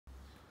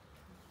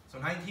So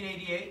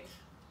 1988,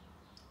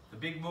 the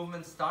big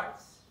movement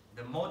starts.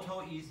 The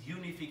motto is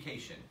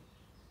unification.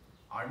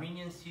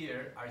 Armenians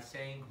here are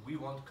saying we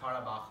want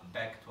Karabakh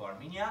back to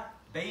Armenia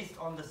based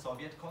on the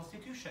Soviet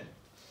constitution,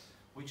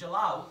 which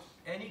allowed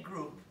any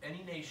group,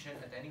 any nation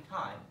at any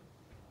time.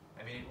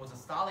 I mean, it was a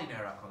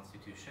Stalin-era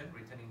constitution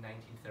written in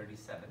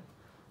 1937,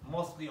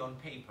 mostly on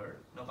paper.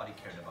 Nobody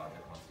cared about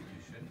the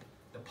constitution.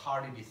 The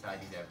party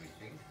decided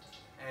everything.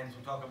 And to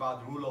talk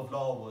about rule of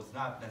law was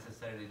not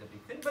necessarily the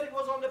big thing, but it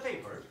was on the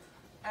paper.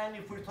 And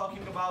if we're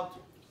talking about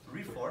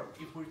reform,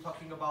 if we're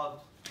talking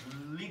about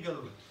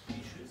legal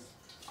issues,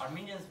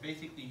 Armenians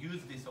basically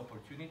used this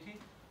opportunity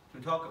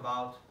to talk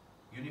about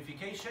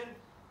unification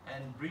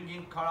and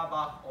bringing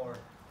Karabakh or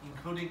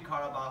including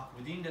Karabakh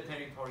within the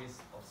territories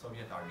of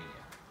Soviet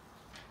Armenia.